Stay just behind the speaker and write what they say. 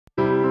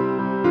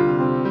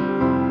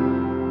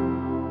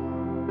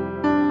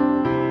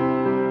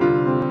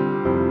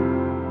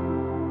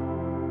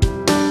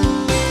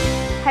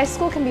high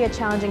school can be a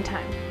challenging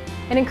time.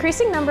 An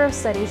increasing number of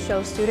studies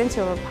show students who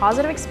have a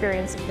positive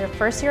experience their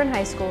first year in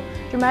high school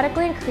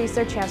dramatically increase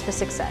their chance for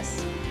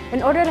success.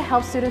 In order to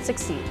help students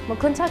succeed,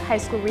 McClintock High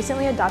School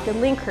recently adopted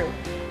Link Crew,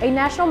 a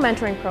national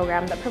mentoring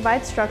program that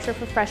provides structure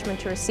for freshmen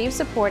to receive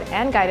support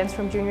and guidance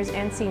from juniors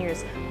and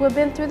seniors who have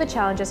been through the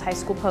challenges high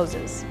school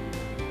poses.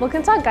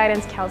 McClintock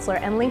guidance counselor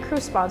and Link Crew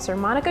sponsor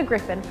Monica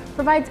Griffin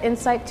provides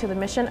insight to the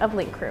mission of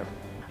Link Crew.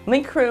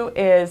 Link Crew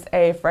is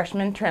a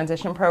freshman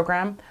transition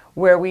program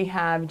where we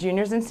have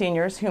juniors and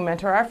seniors who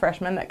mentor our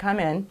freshmen that come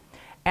in,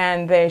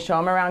 and they show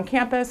them around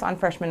campus on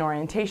freshman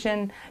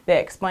orientation. They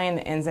explain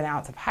the ins and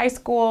outs of high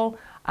school,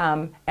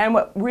 and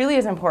what really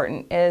is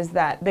important is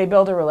that they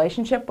build a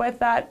relationship with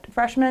that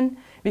freshman,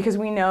 because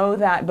we know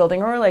that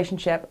building a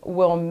relationship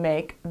will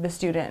make the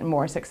student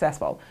more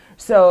successful.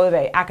 So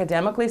they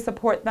academically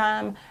support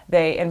them,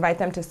 they invite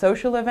them to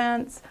social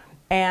events,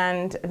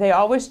 and they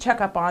always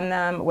check up on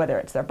them, whether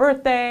it's their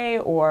birthday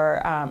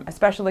or a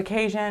special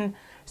occasion.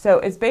 So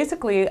it's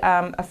basically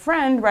a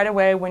friend right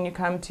away when you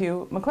come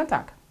to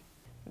McClintock.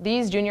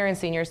 These junior and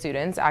senior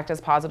students act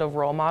as positive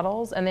role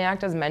models, and they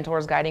act as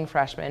mentors guiding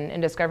freshmen in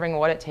discovering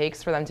what it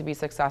takes for them to be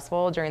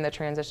successful during the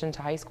transition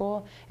to high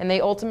school, and they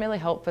ultimately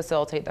help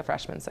facilitate the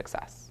freshman's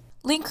success.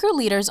 Link Crew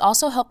leaders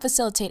also help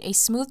facilitate a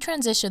smooth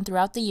transition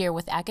throughout the year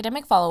with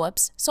academic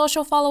follow-ups,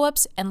 social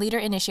follow-ups, and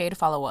leader-initiated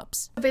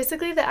follow-ups.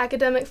 Basically, the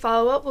academic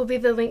follow-up will be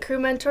the Link Crew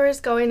mentors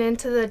going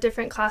into the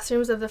different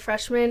classrooms of the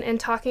freshmen and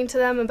talking to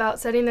them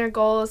about setting their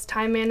goals,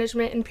 time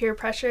management, and peer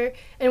pressure.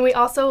 And we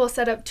also will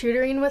set up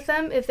tutoring with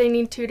them. If they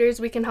need tutors,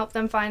 we can help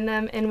them find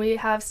them, and we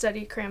have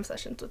study cram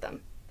sessions with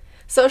them.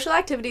 Social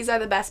activities are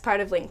the best part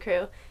of Link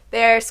Crew.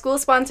 They're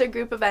school-sponsored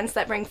group events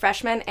that bring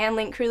freshmen and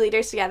Link Crew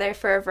leaders together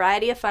for a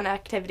variety of fun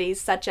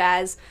activities such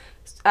as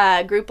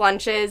group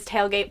lunches,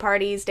 tailgate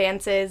parties,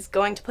 dances,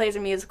 going to plays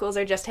or musicals,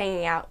 or just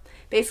hanging out.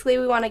 Basically,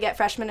 we want to get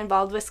freshmen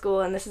involved with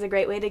school, and this is a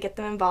great way to get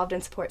them involved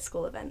and support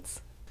school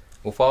events.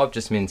 Well, follow-up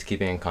just means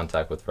keeping in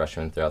contact with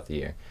freshmen throughout the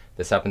year.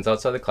 This happens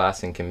outside the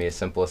class and can be as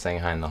simple as saying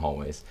hi in the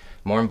hallways.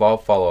 More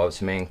involved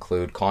follow-ups may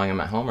include calling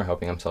them at home or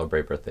helping them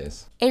celebrate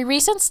birthdays. A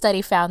recent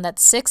study found that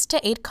 6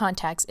 to 8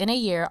 contacts in a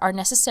year are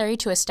necessary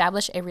to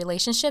establish a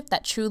relationship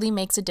that truly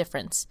makes a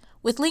difference.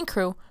 With Link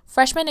Crew,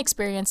 freshmen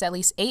experience at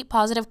least 8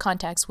 positive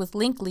contacts with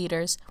Link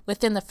leaders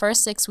within the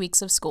first 6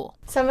 weeks of school.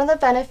 Some of the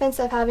benefits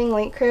of having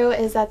Link Crew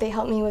is that they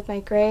help me with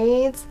my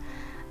grades.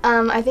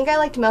 I think I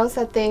liked most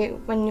that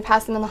when you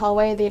pass them in the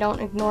hallway, they don't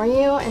ignore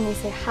you and they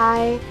say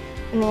hi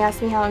and they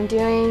ask me how I'm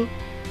doing.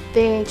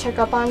 They check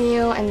up on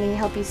you and they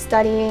help you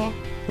study.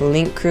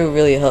 Link Crew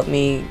really helped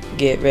me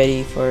get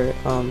ready for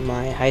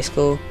my high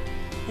school,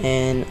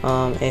 and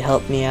it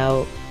helped me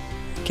out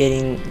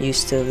getting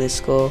used to this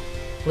school.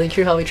 Link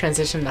Crew helped me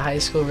transition to high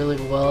school really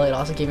well. It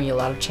also gave me a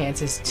lot of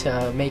chances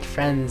to make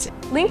friends.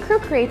 Link Crew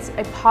creates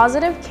a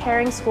positive,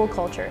 caring school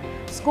culture.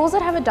 Schools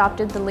that have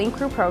adopted the Link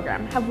Crew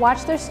program have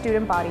watched their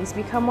student bodies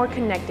become more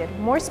connected,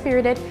 more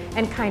spirited,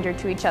 and kinder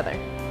to each other.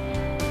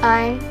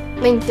 I'm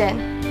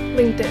LinkedIn.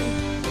 LinkedIn.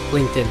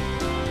 LinkedIn.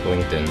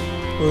 LinkedIn.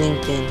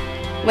 LinkedIn.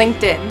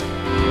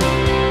 LinkedIn.